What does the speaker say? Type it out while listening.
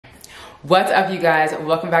What's up, you guys?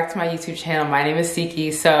 Welcome back to my YouTube channel. My name is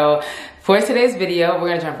Siki. So for today's video, we're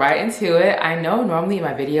gonna jump right into it. I know normally in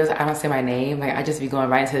my videos, I don't say my name. Like, I just be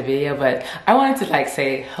going right into the video, but I wanted to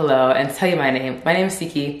say hello and tell you my name. My name is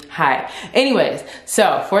Siki. Hi. Anyways,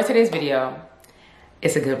 so for today's video,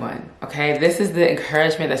 it's a good one, okay? This is the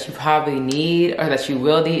encouragement that you probably need or that you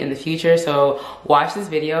will need in the future. So watch this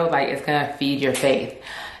video, like it's gonna feed your faith.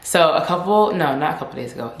 So not a couple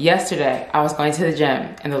days ago, yesterday, I was going to the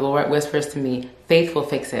gym and the Lord whispers to me, faith will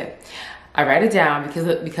fix it. I write it down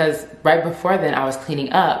because right before then I was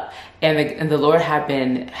cleaning up and the Lord had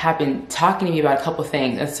been talking to me about a couple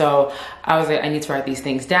things. And so I was like, I need to write these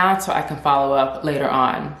things down so I can follow up later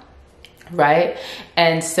on, right?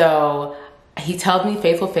 And so he tells me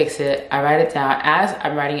faith will fix it. I write it down. As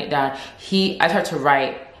I'm writing it down, I start to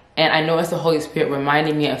write. And I know it's the Holy Spirit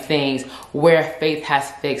reminding me of things where faith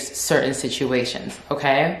has fixed certain situations,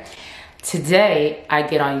 okay? Today, I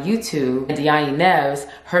get on YouTube, and Dyani Neves,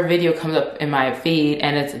 her video comes up in my feed,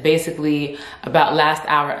 and it's basically about last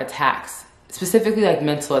hour attacks, specifically like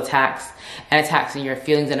mental attacks and attacks in your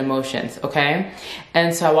feelings and emotions, okay?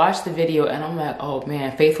 And so I watched the video and I'm like, oh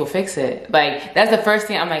man, faith will fix it. Like, that's the first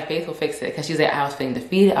thing I'm like, faith will fix it. Because she's like, I was feeling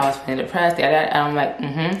defeated, I was feeling depressed, and I'm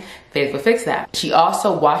like, faith will fix that. She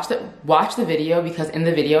also watched the video because in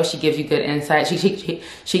the video, she gives you good insight.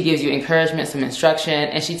 She gives you encouragement, some instruction,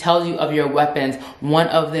 and she tells you of your weapons, one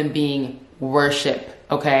of them being worship,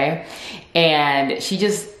 okay? And she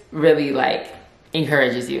just really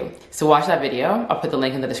encourages you. So watch that video. I'll put the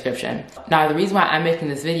link in the description. Now, the reason why I'm making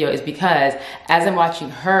this video is because as I'm watching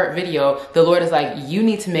her video, the Lord is like, you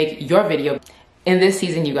need to make your video. In this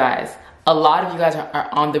season, you guys, a lot of you guys are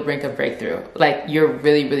on the brink of breakthrough. Like, you're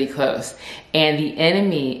really, really close. And the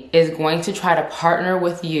enemy is going to try to partner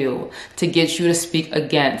with you to get you to speak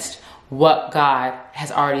against what God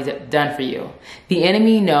has already done for you. The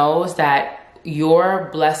enemy knows that your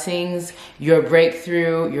blessings, your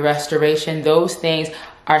breakthrough, your restoration, those things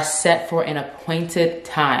are set for an appointed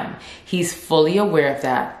time. He's fully aware of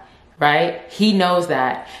that, right? He knows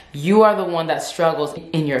that. You are the one that struggles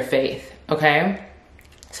in your faith, okay?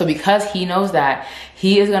 So because he knows that,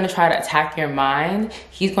 he is going to try to attack your mind.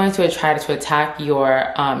 He's going to try to attack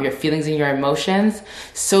your feelings and your emotions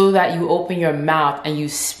so that you open your mouth and you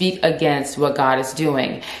speak against what God is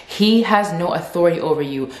doing. He has no authority over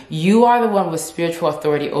you. You are the one with spiritual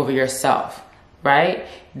authority over yourself, right?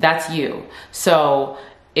 That's you. So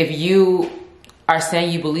if you are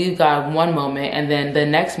saying you believe God one moment and then the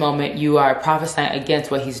next moment you are prophesying against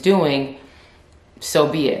what he's doing, so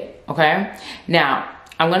be it, okay? Now,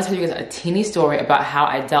 I'm going to tell you guys a teeny story about how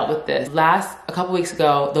I dealt with this. A couple weeks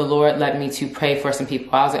ago, the Lord led me to pray for some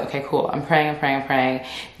people. I was like, okay, cool. I'm praying.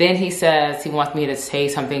 Then he says he wants me to say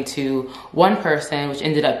something to one person, which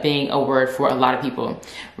ended up being a word for a lot of people,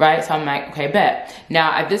 right? So I'm like, okay, bet.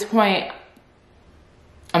 Now, at this point,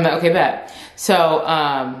 I'm like, okay, bet. So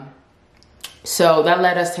that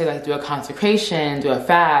led us to do a consecration, do a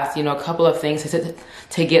fast, a couple of things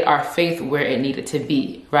to get our faith where it needed to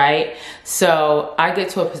be, right? So I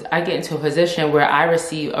get into a position where I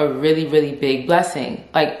receive a really, really big blessing,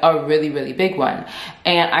 like a really, really big one.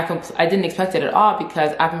 And I didn't expect it at all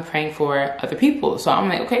because I've been praying for other people. So I'm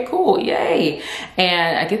like, okay, cool, yay.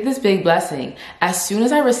 And I get this big blessing. As soon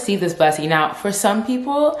as I receive this blessing, now for some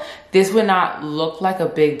people, this would not look like a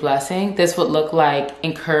big blessing. This would look like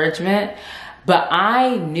encouragement. But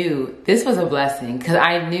I knew this was a blessing because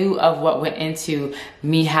I knew of what went into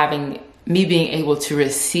me being able to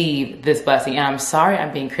receive this blessing. And I'm sorry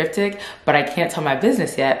I'm being cryptic, but I can't tell my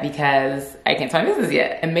business yet because I can't tell my business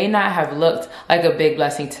yet. It may not have looked like a big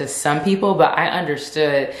blessing to some people, but I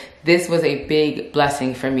understood this was a big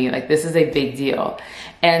blessing for me. Like, this is a big deal.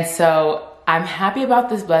 And so I'm happy about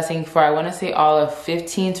this blessing for, I want to say, all of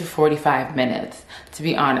 15 to 45 minutes. To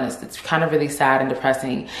be honest, it's kind of really sad and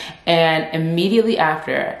depressing. And immediately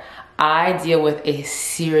after, I deal with a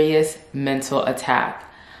serious mental attack.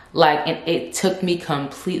 And it took me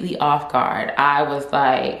completely off guard. I was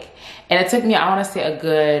and it took me, I want to say, a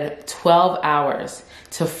good 12 hours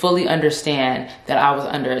to fully understand that I was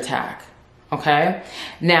under attack, okay?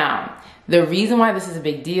 Now, the reason why this is a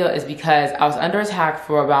big deal is because I was under attack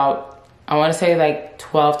for about, I want to say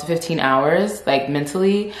 12 to 15 hours,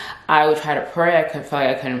 mentally. I would try to pray. I felt like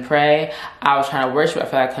I couldn't pray. I was trying to worship. I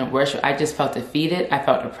felt like I couldn't worship. I just felt defeated. I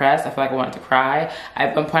felt depressed. I felt like I wanted to cry.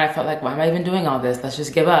 At one point I felt like, why am I even doing all this? Let's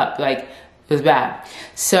just give up. It was bad.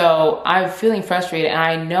 So I'm feeling frustrated. And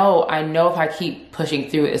I know if I keep pushing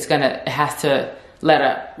through, it has to let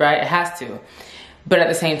up, right? It has to. But at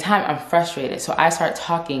the same time, I'm frustrated. So I start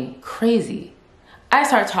talking crazy. I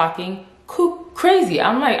start talking crazy.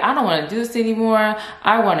 I'm like, I don't want to do this anymore.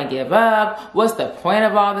 I want to give up. What's the point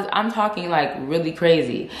of all this? I'm talking like really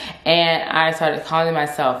crazy. And I started calling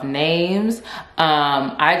myself names.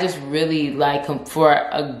 I just really like, for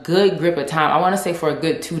a good grip of time, I want to say for a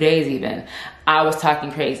good 2 days even, I was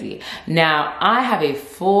talking crazy. Now, I have a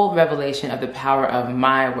full revelation of the power of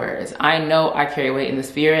my words. I know I carry weight in the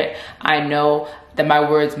spirit. I know that my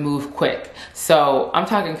words move quick. So I'm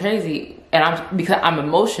talking crazy, and because I'm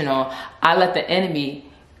emotional, I let the enemy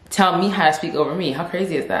tell me how to speak over me. How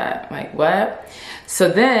crazy is that? I'm like, what? So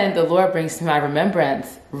then the Lord brings to my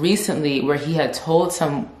remembrance recently where he had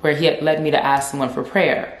led me to ask someone for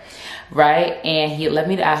prayer, right? And he led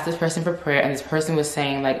me to ask this person for prayer, and this person was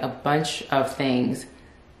saying like a bunch of things,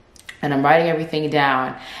 and I'm writing everything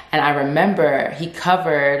down. And I remember he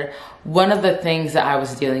covered one of the things that I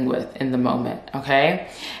was dealing with in the moment, okay?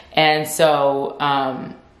 And so,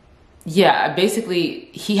 yeah, basically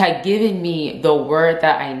he had given me the word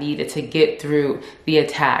that I needed to get through the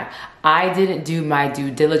attack. I didn't do my due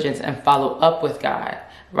diligence and follow up with God,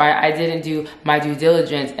 right? I didn't do my due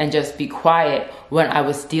diligence and just be quiet when I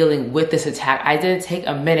was dealing with this attack. I didn't take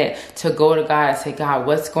a minute to go to God and say, God,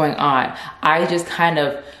 what's going on? I just kind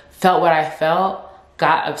of felt what I felt,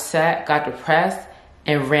 got upset, got depressed,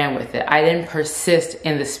 and ran with it. I didn't persist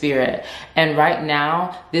in the spirit. And right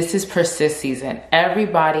now, this is persist season.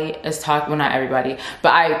 Everybody is talking, well, not everybody,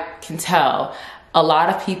 but I can tell a lot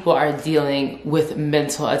of people are dealing with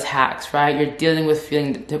mental attacks, right? You're dealing with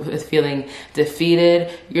feeling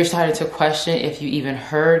defeated. You're starting to question if you even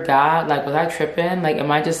heard God. Like, was I tripping? Like, am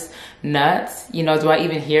I just nuts? You know, do I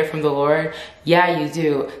even hear from the Lord? Yeah, you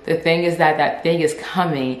do. The thing is that thing is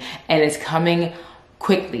coming, and it's coming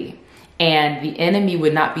quickly. And the enemy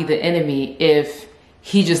would not be the enemy if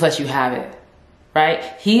he just lets you have it, right?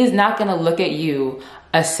 He is not going to look at you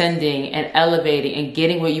ascending and elevating and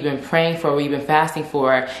getting what you've been praying for, what you've been fasting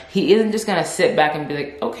for. He isn't just going to sit back and be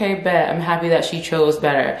like, okay, bet, I'm happy that she chose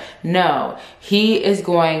better. No, he is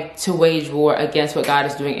going to wage war against what God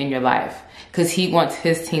is doing in your life, because he wants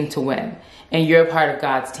his team to win. And you're a part of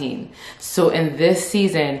God's team. So in this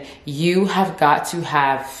season, you have got to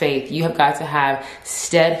have faith. You have got to have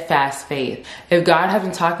steadfast faith. If God has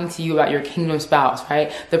been talking to you about your kingdom spouse,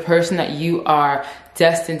 right? The person that you are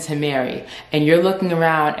destined to marry, and you're looking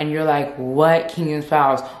around and you're like, what kingdom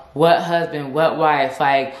spouse? What husband? What wife?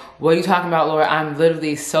 Like, what are you talking about, Lord? I'm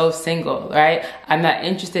literally so single, right? I'm not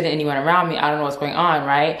interested in anyone around me. I don't know what's going on,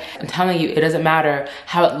 right? I'm telling you, it doesn't matter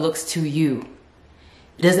how it looks to you.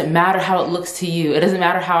 It doesn't matter how it looks to you. It doesn't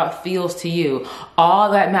matter how it feels to you.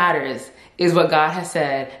 All that matters is what God has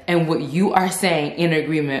said and what you are saying in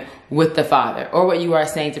agreement with the Father, or what you are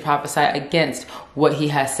saying to prophesy against what he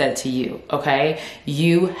has said to you, okay?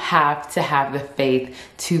 You have to have the faith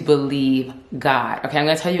to believe God, okay? I'm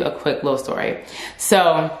gonna tell you a quick little story.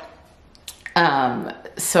 So Tiphani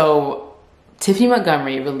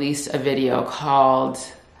Montgomery released a video called,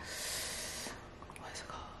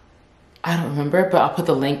 I don't remember, but I'll put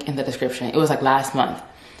the link in the description. It was like last month.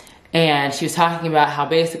 And she was talking about how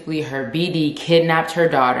basically her BD kidnapped her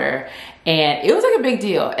daughter, and it was like a big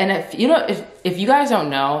deal. And if you guys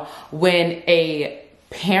don't know, when a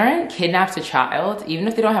parent kidnaps a child, even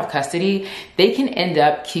if they don't have custody, they can end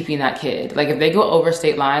up keeping that kid. Like if they go over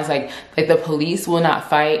state lines, like the police will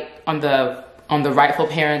not fight on the rightful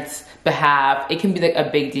parent's behalf. It can be like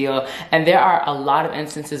a big deal. And there are a lot of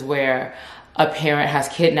instances where a parent has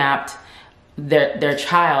kidnapped their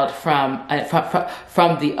child from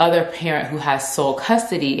the other parent who has sole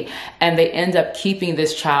custody, and they end up keeping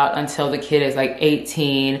this child until the kid is like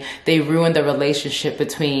 18. They ruin the relationship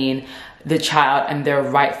between the child and their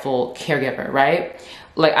rightful caregiver, right?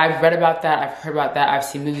 Like I've read about that, I've heard about that, I've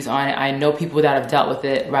seen movies on it, I know people that have dealt with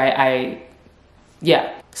it, right?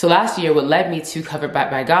 So last year, what led me to Covered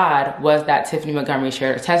by God was that Tiphani Montgomery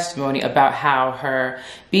shared a testimony about how her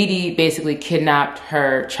BD basically kidnapped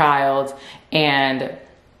her child, and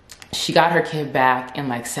she got her kid back in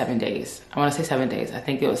like 7 days. I want to say 7 days. I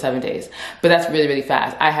think it was 7 days, but that's really, really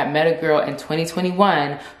fast. I had met a girl in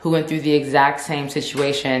 2021 who went through the exact same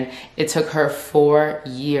situation. It took her 4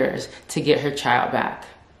 years to get her child back.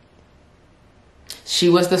 She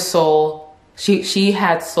was the sole, she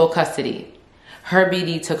had sole custody. Her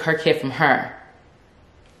BD took her kid from her.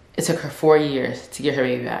 It took her 4 years to get her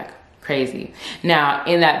baby back. Crazy. Now,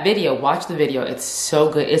 in that video, watch the video. It's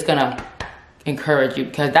so good. It's gonna encourage you,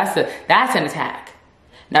 because that's an attack.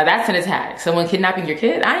 Now that's an attack. Someone kidnapping your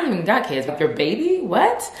kid? I ain't even got kids. Like your baby? What? Anyways, so Tiphani Montgomery released a video called, I don't remember, but I'll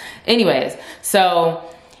put the link in the description. It was like last month. And she was talking about how basically her BD kidnapped her daughter, and it was like a big deal. And if you guys don't know, when a parent kidnaps a child, even if they don't have custody, they can end up keeping that kid. Like if they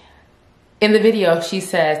go over state lines, like the police will not fight on the rightful parent's behalf. It can be like a big deal. And there are a lot of instances where a parent has kidnapped their child from the other parent's in the video, she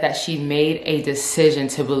says that she made a decision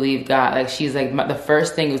to believe God. Like, she's like, the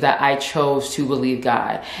first thing was that I chose to believe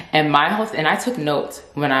God. And and I took notes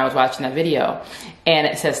when I was watching that video. And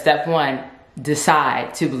it says, step 1,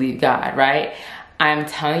 decide to believe God, right? I'm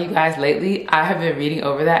telling you guys, lately, I have been reading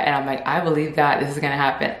over that and I'm like, I believe God, this is gonna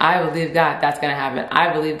happen. I believe God, that's gonna happen.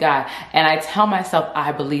 I believe God. And I tell myself,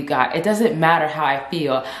 I believe God. It doesn't matter how I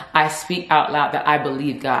feel. I speak out loud that I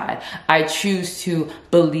believe God. I choose to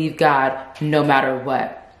believe God no matter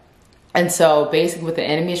what. And so basically what the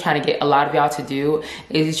enemy is trying to get a lot of y'all to do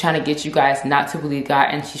is he's trying to get you guys not to believe God,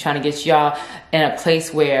 and he's trying to get y'all in a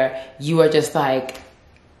place where you are just like,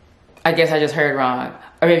 I guess I just heard wrong.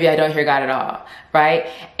 Or maybe I don't hear God at all, right?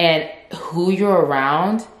 And who you're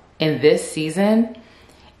around in this season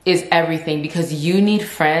is everything, because you need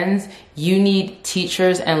friends, you need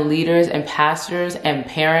teachers and leaders and pastors and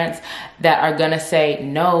parents that are gonna say,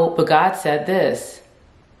 no, but God said this.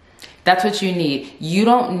 That's what you need. You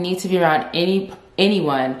don't need to be around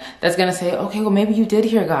anyone that's gonna say, okay, well, maybe you did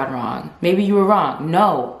hear God wrong. Maybe you were wrong.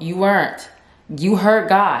 No, you weren't. You heard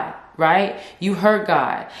God. Right? You heard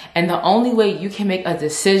God. And the only way you can make a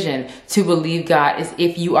decision to believe God is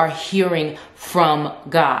if you are hearing from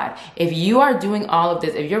God. If you are doing all of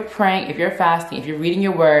this, if you're praying, if you're fasting, if you're reading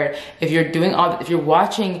your word, if you're doing if you're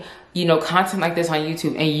watching, content like this on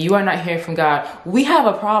YouTube and you are not hearing from God, we have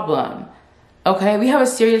a problem. Okay? We have a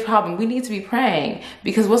serious problem. We need to be praying,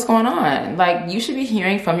 because what's going on? Like, you should be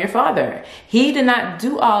hearing from your Father. He did not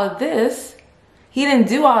do all of this. He didn't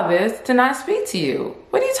do all this to not speak to you.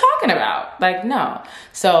 What are you talking about? Like, no.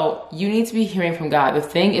 So you need to be hearing from God. The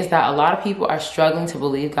thing is that a lot of people are struggling to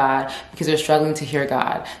believe God because they're struggling to hear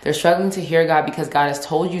God. They're struggling to hear God because God has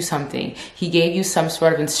told you something. He gave you some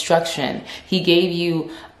sort of instruction. He gave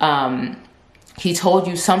you, he told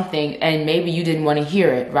you something and maybe you didn't want to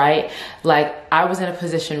hear it, right? Like, I was in a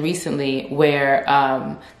position recently where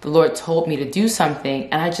the Lord told me to do something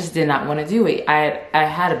and I just did not want to do it. I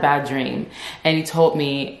had a bad dream and he told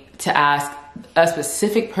me to ask a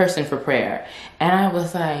specific person for prayer. And I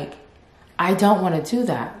was like, I don't want to do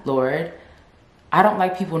that, Lord. I don't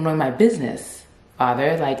like people knowing my business,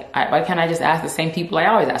 Father. Like, why can't I just ask the same people I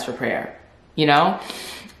always ask for prayer,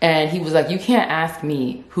 And he was like, you can't ask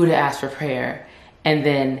me who to ask for prayer and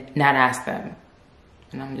then not ask them.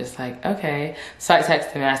 And I'm just like, okay. So I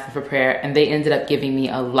texted them and asked them for prayer, and they ended up giving me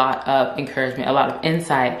a lot of encouragement, a lot of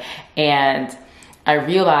insight. And I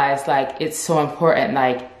realized, like, it's so important.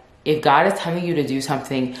 Like, if God is telling you to do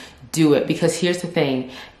something, do it. Because here's the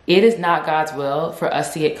thing. It is not God's will for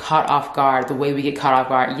us to get caught off guard the way we get caught off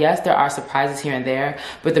guard. Yes, there are surprises here and there,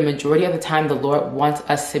 but the majority of the time, the Lord wants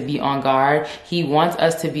us to be on guard. He wants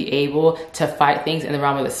us to be able to fight things in the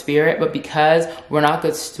realm of the spirit, but because we're not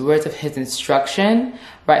good stewards of his instruction,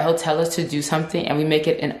 right? He'll tell us to do something and we make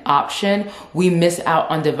it an option. We miss out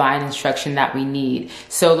on divine instruction that we need.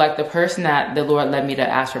 So like the person that the Lord led me to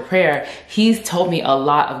ask for prayer, he's told me a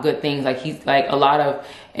lot of good things. Like, he's like a lot of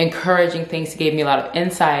encouraging things. He gave me a lot of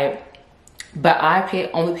insight, but I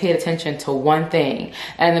only paid attention to one thing.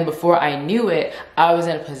 And then before I knew it, I was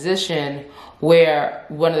in a position where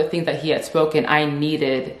one of the things that he had spoken, I had missed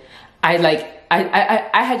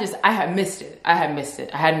it. I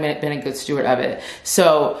hadn't been a good steward of it.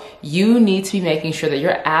 So you need to be making sure that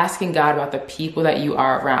you're asking God about the people that you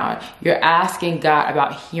are around. You're asking God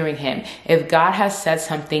about hearing him. If God has said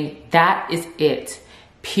something, that is it.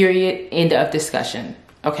 Period. End of discussion.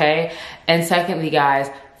 Okay? And secondly, guys,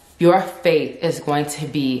 your faith is going to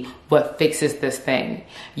be what fixes this thing.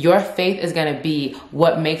 Your faith is going to be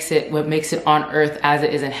what makes it on earth as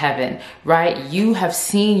it is in heaven, right? You have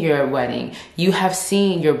seen your wedding. You have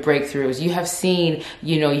seen your breakthroughs. You have seen,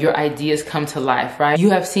 your ideas come to life, right?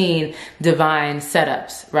 You have seen divine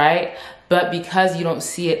setups, right? But because you don't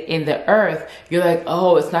see it in the earth, you're like,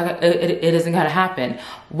 oh, it isn't going to happen.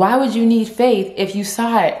 Why would you need faith if you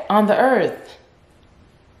saw it on the earth?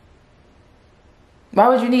 Why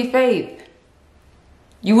would you need faith?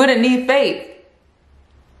 You wouldn't need faith.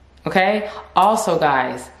 Okay? Also,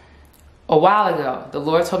 guys, a while ago, the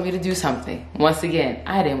Lord told me to do something. Once again,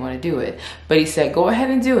 I didn't want to do it. But he said, go ahead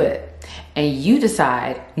and do it. And you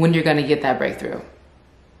decide when you're going to get that breakthrough.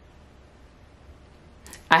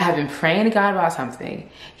 I have been praying to God about something.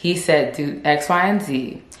 He said, do X, Y, and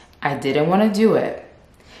Z. I didn't want to do it.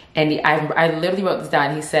 And I literally wrote this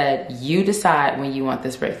down. He said, you decide when you want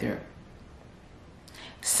this breakthrough.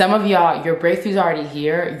 Some of y'all, your breakthrough's already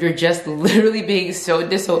here. You're just literally being so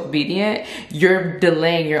disobedient. You're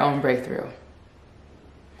delaying your own breakthrough.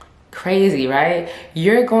 Crazy, right?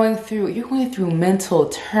 You're going through mental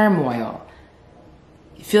turmoil.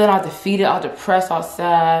 feeling all defeated, all depressed, all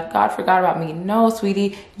sad. God forgot about me. No,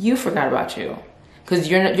 sweetie, you forgot about you. Because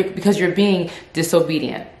you're being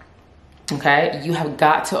disobedient. Okay? You have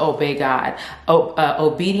got to obey God.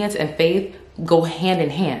 Obedience and faith go hand in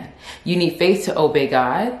hand. You need faith to obey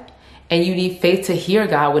God, and you need faith to hear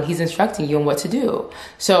God when he's instructing you on what to do.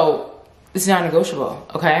 So this is non-negotiable,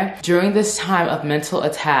 okay? During this time of mental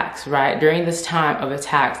attacks, right? During this time of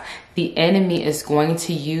attacks, the enemy is going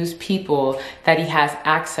to use people that he has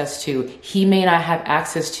access to. He may not have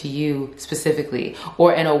access to you specifically,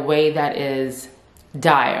 or in a way that is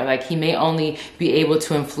dire. Like, he may only be able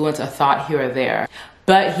to influence a thought here or there,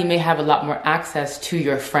 but he may have a lot more access to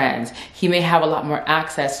your friends. He may have a lot more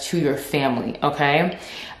access to your family, okay?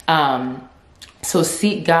 So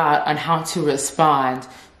seek God on how to respond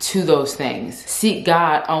to those things. Seek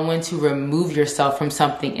God on when to remove yourself from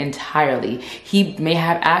something entirely. He may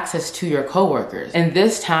have access to your coworkers. In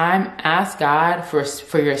this time, ask God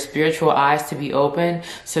for your spiritual eyes to be open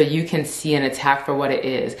so you can see an attack for what it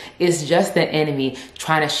is. It's just the enemy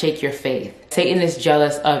trying to shake your faith. Satan is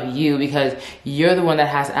jealous of you because you're the one that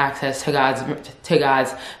has access to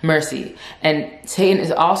God's mercy. And Satan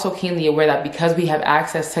is also keenly aware that because we have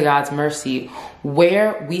access to God's mercy,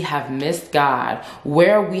 where we have missed God,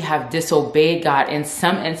 where we have disobeyed God in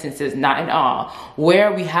some instances, not in all,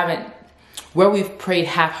 where we've prayed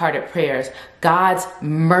half-hearted prayers, God's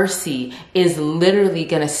mercy is literally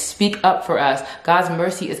going to speak up for us. God's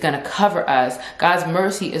mercy is going to cover us. God's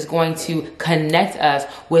mercy is going to connect us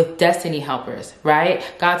with destiny helpers, right?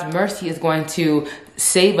 God's mercy is going to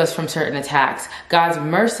save us from certain attacks. God's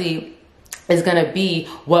mercy is going to be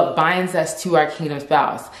what binds us to our kingdom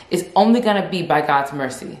spouse. It's only going to be by God's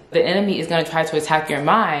mercy. The enemy is going to try to attack your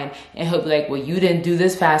mind, and he'll be like, well, you didn't do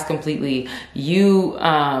this fast completely. You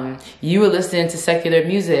were listening to secular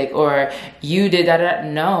music, or you did that.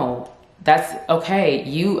 No, that's okay.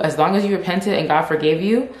 As long as you repented and God forgave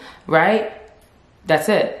you, right? That's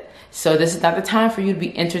it. So this is not the time for you to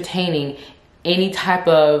be entertaining any type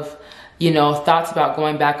of, thoughts about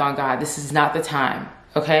going back on God. This is not the time.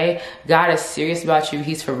 Okay, God is serious about you.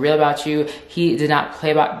 He's for real about you. He did not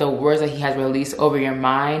play about the words that he has released over your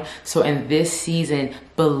mind. So in this season,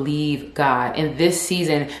 believe God. In this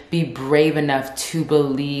season, be brave enough to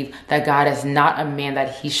believe that God is not a man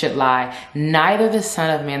that he should lie, neither the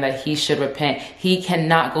son of man that he should repent. He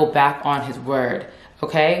cannot go back on his word.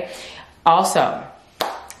 Okay. Also,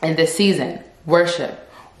 in this season, worship.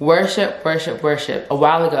 A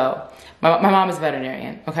while ago, my mom is a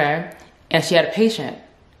veterinarian. Okay. And she had a patient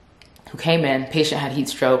who came in. Patient had heat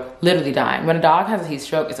stroke, literally dying. When a dog has a heat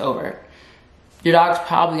stroke, it's over. Your dog's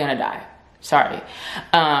probably gonna die. Sorry.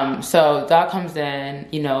 So dog comes in,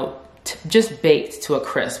 just baked to a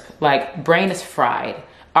crisp. Like, brain is fried.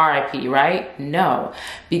 RIP, right? No.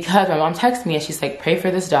 Because my mom texted me and she's like, pray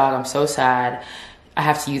for this dog. I'm so sad. I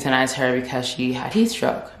have to euthanize her because she had heat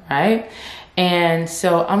stroke, right? And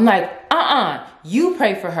so I'm like, you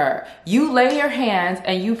pray for her. You lay your hands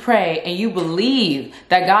and you pray and you believe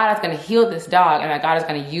that God is going to heal this dog and that God is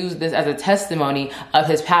going to use this as a testimony of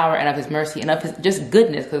his power and of his mercy and of his just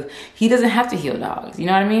goodness, because he doesn't have to heal dogs. You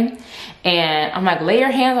know what I mean? And I'm like, lay your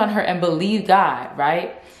hands on her and believe God,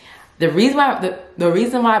 right? The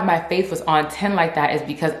reason why my faith was on 10 like that is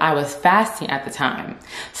because I was fasting at the time.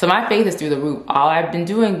 So my faith is through the roof. All I've been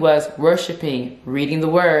doing was worshiping, reading the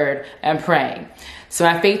word, and praying. So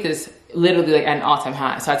my faith is literally like at an all-time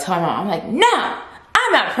high. So I tell my mom, I'm like, no,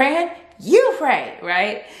 I'm not praying. You pray,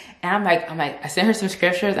 right? And I'm like, I sent her some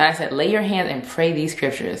scriptures and I said, lay your hands and pray these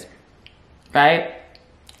scriptures, right?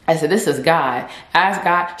 I said, this is God. Ask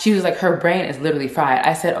God. She was like, her brain is literally fried.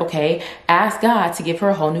 I said, okay, ask God to give her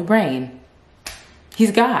a whole new brain.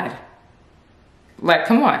 He's God. Like,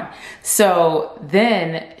 come on. So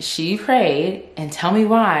then she prayed, and tell me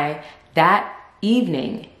why that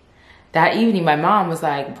evening, my mom was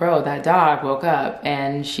like, bro, that dog woke up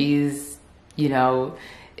and she's,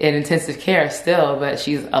 in intensive care still, but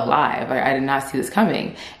she's alive. Like, I did not see this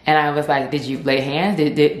coming. And I was like, did you lay hands?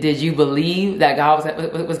 Did you believe that God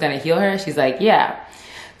was going to heal her? She's like, yeah.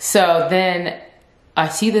 So then I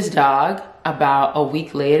see this dog about a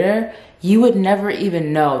week later. You would never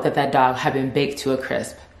even know that dog had been baked to a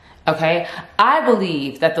crisp. Okay. I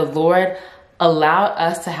believe that the Lord allowed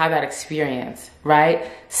us to have that experience, right?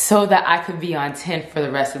 So that I could be on 10 for the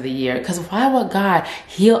rest of the year. Because why would God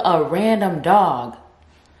heal a random dog?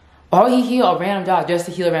 Or he heal a random dog just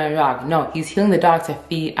to heal a random dog? No, he's healing the dog to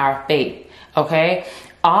feed our faith, okay?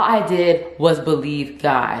 All I did was believe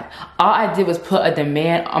God. All I did was put a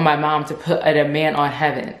demand on my mom to put a demand on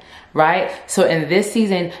heaven, right? So in this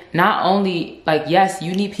season, not only like, yes,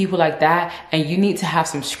 you need people like that, and you need to have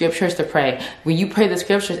some scriptures to pray. When you pray the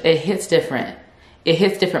scriptures, it hits different. It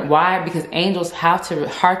hits different. Why? Because angels have to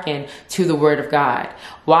hearken to the word of God.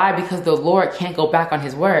 Why? Because the Lord can't go back on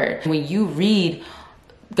his word. When you read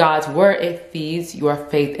God's word, it feeds your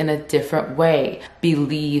faith in a different way.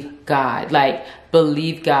 Believe God, like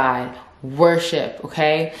believe God, worship.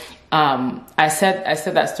 Okay. I said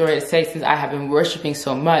that story to say, since I have been worshiping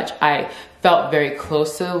so much, I felt very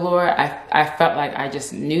close to the Lord. I felt like I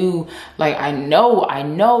just knew, like I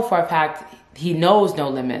know for a fact he knows no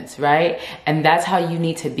limits, right? And that's how you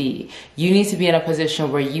need to be. You need to be in a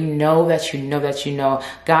position where you know that you know that you know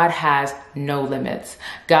God has no limits.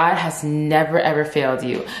 God has never ever failed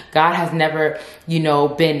you. God has never,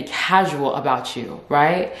 been casual about you,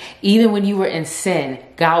 right? Even when you were in sin,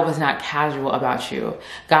 God was not casual about you.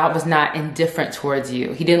 God was not indifferent towards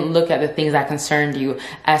you. He didn't look at the things that concerned you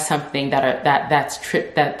as something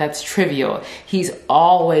that's trivial. He's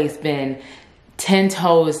always been 10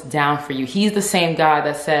 toes down for you. He's the same God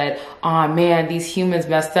that said, oh man, these humans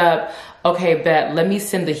messed up. Okay, bet, let me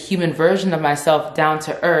send the human version of myself down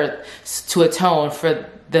to earth to atone for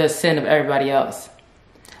the sin of everybody else.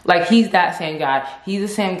 Like, he's that same God. He's the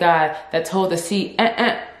same God that told the sea,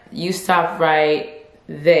 you stop right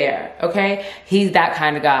there, okay? He's that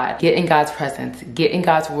kind of God. Get in God's presence, get in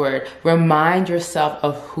God's word, remind yourself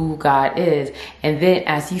of who God is, and then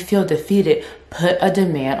as you feel defeated, put a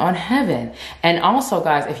demand on heaven. And also,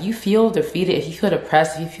 guys, if you feel defeated, if you feel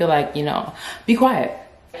depressed, if you feel like, be quiet.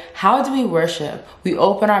 How do we worship? We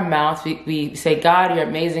open our mouths, we say, God, you're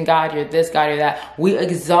amazing, God, you're this, God, you're that. We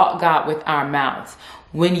exalt God with our mouths.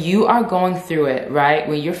 When you are going through it, right?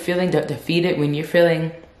 When you're feeling defeated, when you're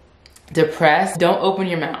feeling depressed, don't open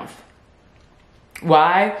your mouth.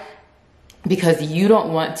 Why? Because you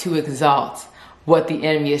don't want to exalt what the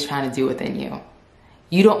enemy is trying to do within you.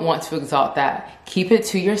 You don't want to exalt that. Keep it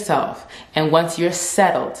to yourself. And once you're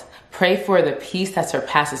settled, pray for the peace that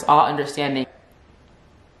surpasses all understanding.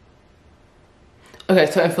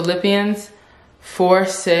 Okay, so in Philippians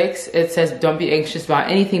 4:6, it says, don't be anxious about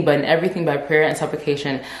anything, but in everything by prayer and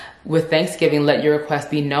supplication with thanksgiving, let your requests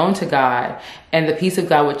be known to God, and the peace of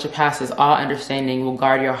God, which surpasses all understanding, will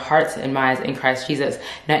guard your hearts and minds in Christ Jesus.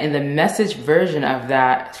 Now, in the Message version of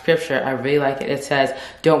that scripture, I really like it. It says,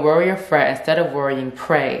 don't worry or fret. Instead of worrying,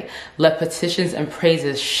 pray. Let petitions and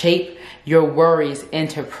praises shape your worries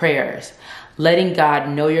into prayers. Letting God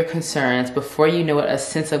know your concerns before you know it, a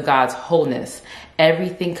sense of God's wholeness,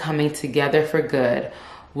 everything coming together for good,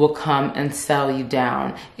 will come and settle you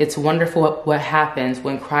down. It's wonderful what happens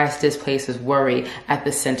when Christ displaces worry at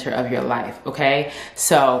the center of your life, okay?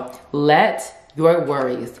 So let your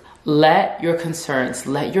worries, let your concerns,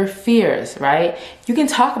 let your fears, right? You can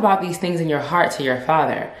talk about these things in your heart to your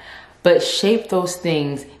Father, but shape those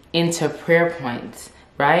things into prayer points,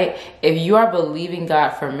 right? If you are believing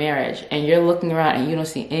God for marriage and you're looking around and you don't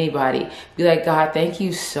see anybody, be like, God, thank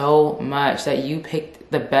you so much that you picked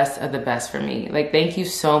the best of the best for me. Like, thank you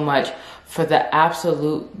so much for the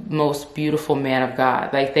absolute most beautiful man of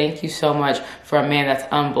God. Like, thank you so much for a man that's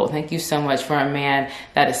humble. Thank you so much for a man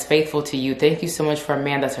that is faithful to you. Thank you so much for a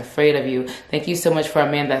man that's afraid of you. Thank you so much for a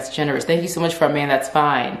man that's generous. Thank you so much for a man that's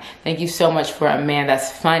fine. Thank you so much for a man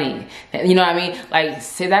that's funny. You know what I mean? Like,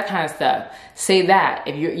 say that kind of stuff. Say that.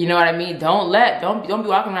 If you know what I mean? Don't be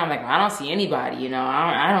walking around like, I don't see anybody,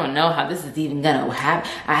 I don't know how this is even gonna happen.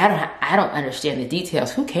 I don't understand the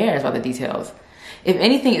details. Who cares about the details? If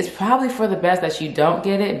anything, it's probably for the best that you don't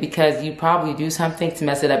get it, because you probably do something to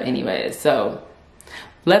mess it up anyways. So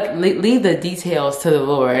leave the details to the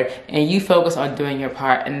Lord, and you focus on doing your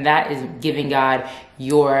part, and that is giving God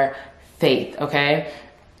your faith, okay?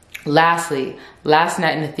 Lastly, last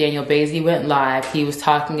night Nathaniel Basie went live. He was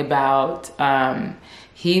talking about, I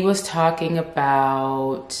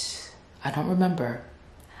don't remember.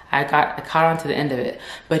 I caught on to the end of it,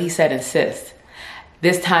 but he said insist.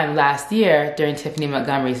 This time last year, during Tiphani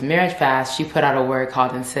Montgomery's marriage fast, she put out a word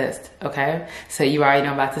called insist, okay? So you already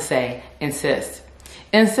know I'm about to say, insist.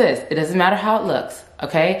 Insist. It doesn't matter how it looks,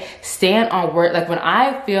 okay? Stand on word. Like, when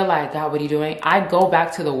I feel like, God, what are you doing? I go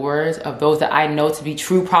back to the words of those that I know to be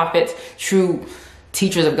true prophets, true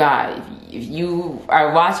teachers of God. If you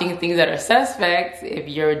are watching things that are suspect, if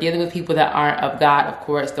you're dealing with people that aren't of God, of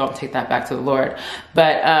course, don't take that back to the Lord.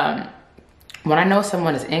 But, when I know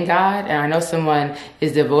someone is in God and I know someone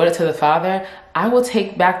is devoted to the Father, I will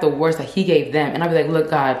take back the words that he gave them. And I'll be like,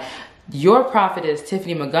 look, God, Your prophetess,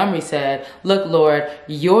 Tiphani Montgomery, said, look, Lord,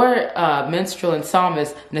 your minstrel and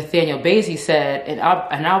psalmist, Nathaniel Basie, said, and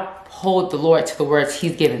I'll hold the Lord to the words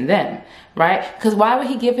he's given them, right? Because why would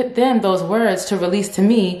he give them those words to release to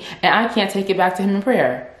me and I can't take it back to him in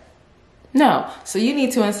prayer? No. So you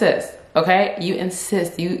need to insist, okay? You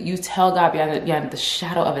insist. You tell God beyond the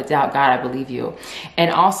shadow of a doubt, God, I believe you.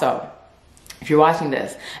 And also, if you're watching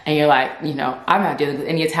this and you're like, you know, I'm not dealing with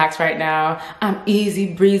any attacks right now. I'm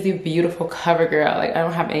easy breezy, beautiful cover girl. Like, I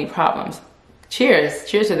don't have any problems. Cheers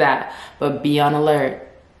to that. But be on alert.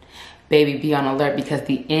 Baby, be on alert, because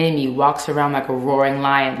the enemy walks around like a roaring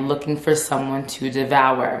lion looking for someone to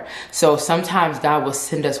devour. So sometimes God will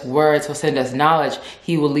send us words, he'll send us knowledge.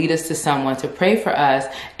 He will lead us to someone to pray for us.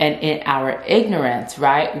 And in our ignorance,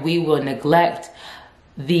 right, we will neglect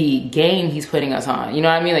the game he's putting us on. You know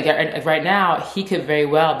what I mean? Like right now, he could very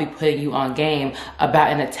well be putting you on game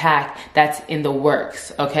about an attack that's in the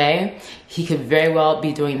works, okay? He could very well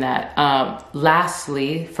be doing that.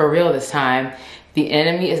 Lastly, for real this time, the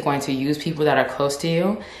enemy is going to use people that are close to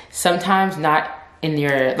you. Sometimes not in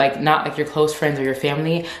your, not like your close friends or your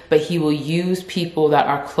family, but he will use people that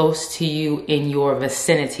are close to you in your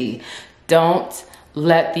vicinity. Don't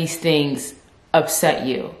let these things upset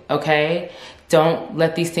you, okay? Don't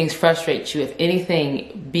let these things frustrate you. If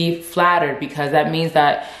anything, be flattered, because that means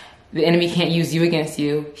that the enemy can't use you against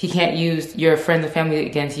you. He can't use your friends and family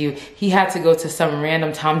against you. He had to go to some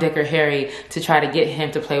random Tom, Dick, or Harry to try to get him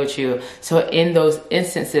to play with you. So in those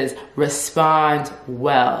instances, respond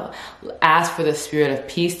well. Ask for the spirit of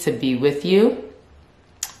peace to be with you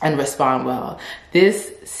and respond well.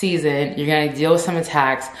 This season, you're gonna deal with some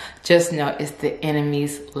attacks. Just know it's the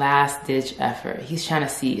enemy's last ditch effort. He's trying to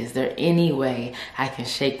see, is there any way I can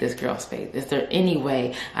shake this girl's faith? Is there any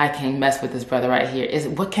way I can mess with this brother right here?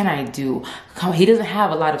 What can I do? He doesn't have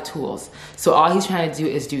a lot of tools. So all he's trying to do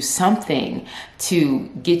is do something to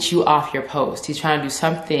get you off your post. He's trying to do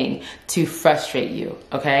something to frustrate you,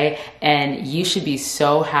 okay? And you should be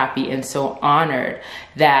so happy and so honored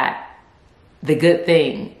that the good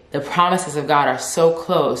thing, the promises of God are so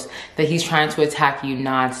close that he's trying to attack you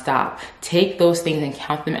nonstop. Take those things and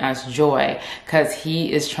count them as joy, because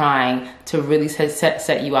he is trying to really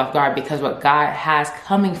set you off guard, because what God has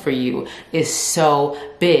coming for you is so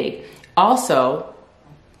big. Also,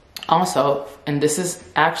 and this is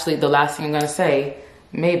actually the last thing I'm going to say,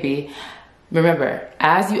 maybe, remember,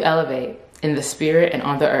 as you elevate in the spirit and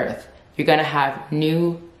on the earth, you're going to have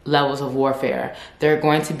new levels of warfare. There are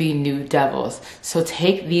going to be new devils. So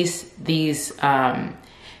take these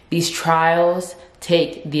trials,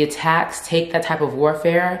 take the attacks, take that type of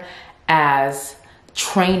warfare as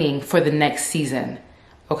training for the next season.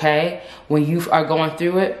 Okay? When you are going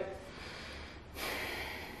through it,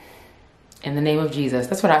 in the name of Jesus.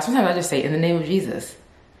 That's what sometimes I just say, in the name of Jesus.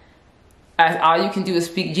 All you can do is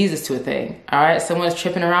speak Jesus to a thing. All right? Someone's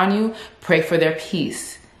tripping around you, pray for their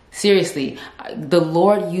peace. Seriously, the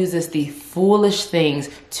Lord uses the foolish things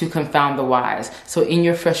to confound the wise. So in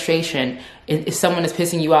your frustration, if someone is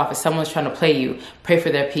pissing you off, if someone's trying to play you, pray for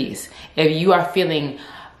their peace. If you are feeling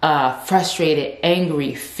frustrated,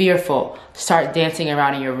 angry, fearful, start dancing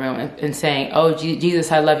around in your room and saying, oh,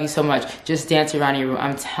 Jesus, I love you so much. Just dance around in your room.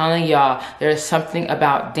 I'm telling y'all, there's something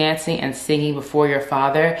about dancing and singing before your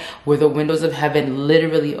Father where the windows of heaven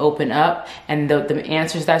literally open up, and the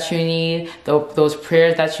answers that you need, those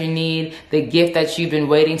prayers that you need, the gift that you've been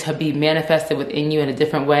waiting to be manifested within you in a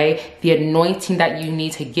different way, the anointing that you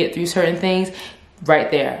need to get through certain things, right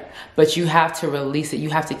there. But you have to release it.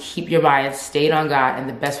 You have to keep your mind stayed on God. And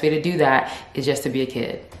the best way to do that is just to be a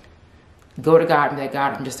kid. Go to God and be like,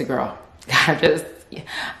 God, I'm just a girl. God,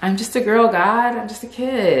 I'm just a girl, God. I'm just a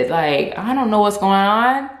kid. Like, I don't know what's going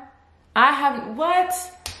on. I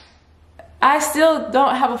still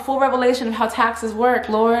don't have a full revelation of how taxes work,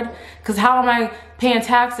 Lord. Because how am I paying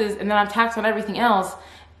taxes and then I'm taxed on everything else?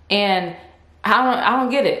 And I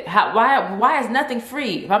don't get it. Why is nothing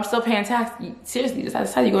free if I'm still paying tax? Seriously,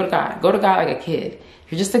 that's how you go to God. Go to God like a kid.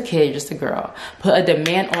 You're just a kid, you're just a girl. Put a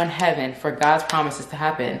demand on heaven for God's promises to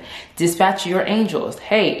happen. Dispatch your angels.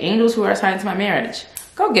 Hey, angels who are assigned to my marriage,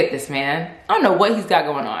 go get this man. I don't know what he's got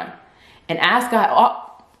going on. And ask God,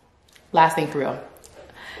 last thing for real.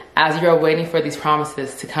 As you're waiting for these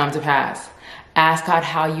promises to come to pass, ask God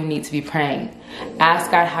how you need to be praying. Ask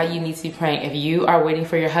God how you need to be praying. If you are waiting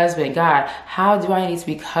for your husband, God, how do I need to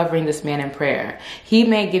be covering this man in prayer? He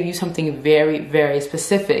may give you something very, very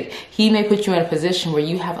specific. He may put you in a position where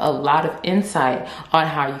you have a lot of insight on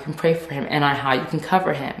how you can pray for him and on how you can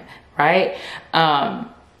cover him, right?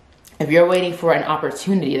 if you're waiting for an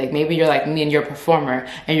opportunity, like maybe you're like me and you're a performer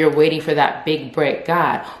and you're waiting for that big break,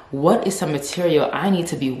 God, what is some material I need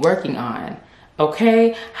to be working on?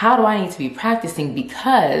 Okay, how do I need to be practicing?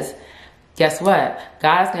 Because guess what?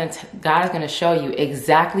 God is gonna show you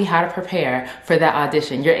exactly how to prepare for that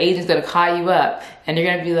audition. Your agent's gonna call you up and you're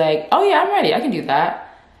gonna be like, oh yeah, I'm ready, I can do that.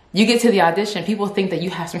 You get to the audition, people think that you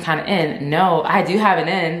have some kind of in. No, I do have an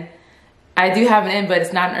in. I do have an in, but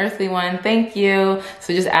it's not an earthly one. Thank you.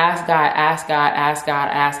 So just ask God, ask God, ask God,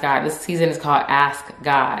 ask God. This season is called Ask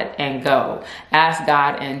God and Go. Ask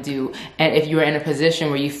God and do. And if you're in a position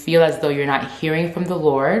where you feel as though you're not hearing from the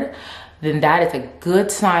Lord, then that is a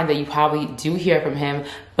good sign that you probably do hear from him,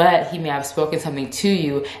 but he may have spoken something to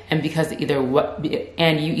you, and because you either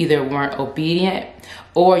weren't obedient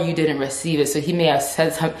or you didn't receive it. So he may have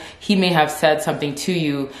said something to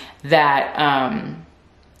you that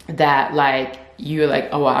that like you're like,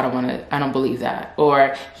 oh, I don't believe that.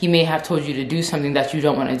 Or he may have told you to do something that you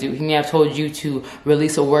don't want to do. He may have told you to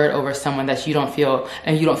release a word over someone that you don't feel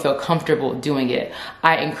comfortable doing it.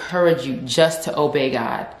 I encourage you just to obey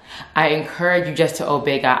God. I encourage you just to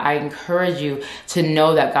obey God. I encourage you to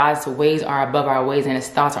know that God's ways are above our ways and his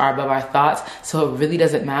thoughts are above our thoughts. So it really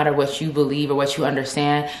doesn't matter what you believe or what you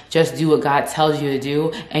understand. Just do what God tells you to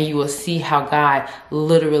do, and you will see how God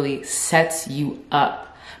literally sets you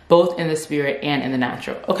up, both in the spirit and in the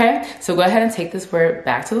natural. Okay, so go ahead and take this word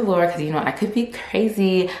back to the Lord, because you know I could be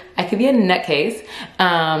crazy, I could be a nutcase,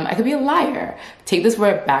 I could be a liar. Take this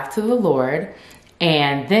word back to the Lord,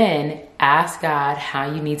 and then ask God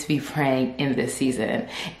how you need to be praying in this season.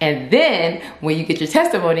 And then when you get your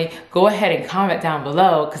testimony, go ahead and comment down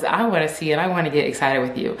below, because I want to see it. I want to get excited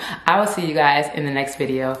with you. I will see you guys in the next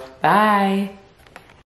video. Bye.